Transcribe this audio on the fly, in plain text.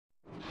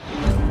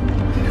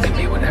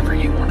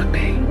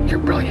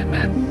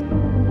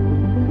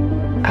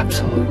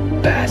absolute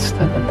best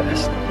of the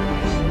best.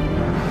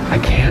 I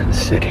can't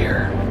sit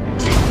here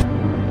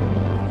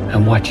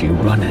and watch you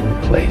run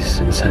in place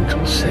in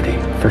Central City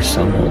for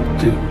some old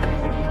dude.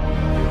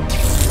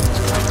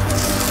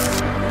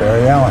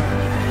 Barry Allen.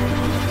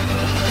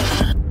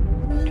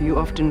 Do you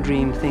often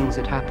dream things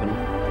that happen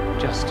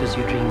just as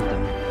you dreamed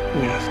them?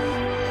 Yes.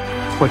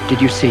 What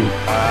did you see?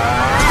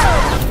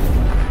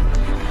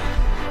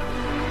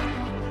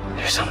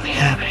 There's something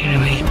happening to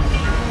me.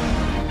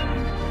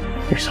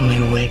 There's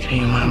something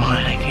awakening in my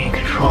mind I can't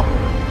control.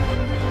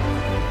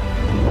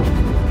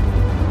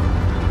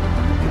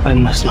 I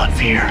must not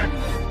fear.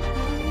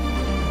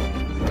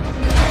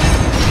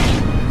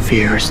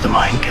 Fear is the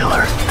mind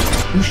killer.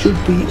 You should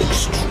be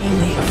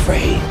extremely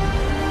afraid.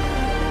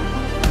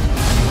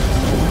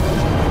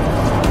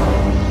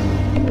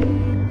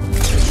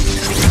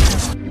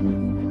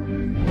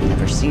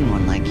 Never seen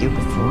one like you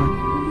before.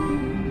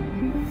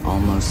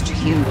 Almost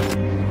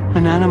human.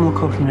 An animal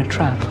caught in a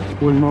trap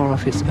will gnaw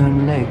off its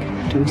own leg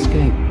to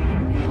escape.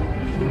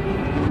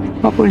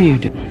 What will you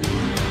do?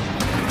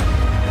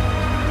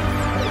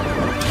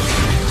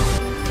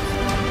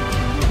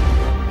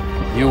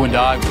 You and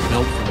I were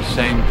built for the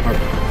same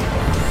purpose.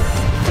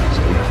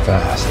 So you're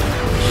fast.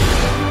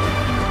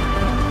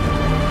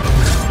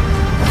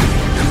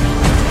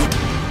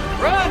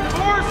 Run,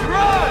 Forrest,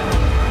 run!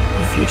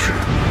 The future.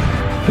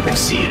 I can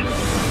see it.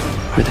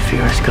 Where the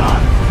fear is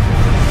gone.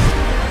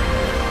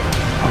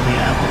 Only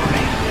I will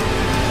remain.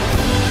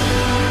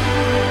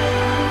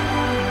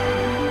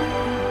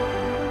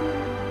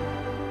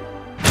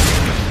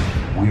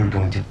 We're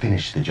going to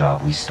finish the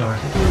job we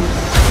started.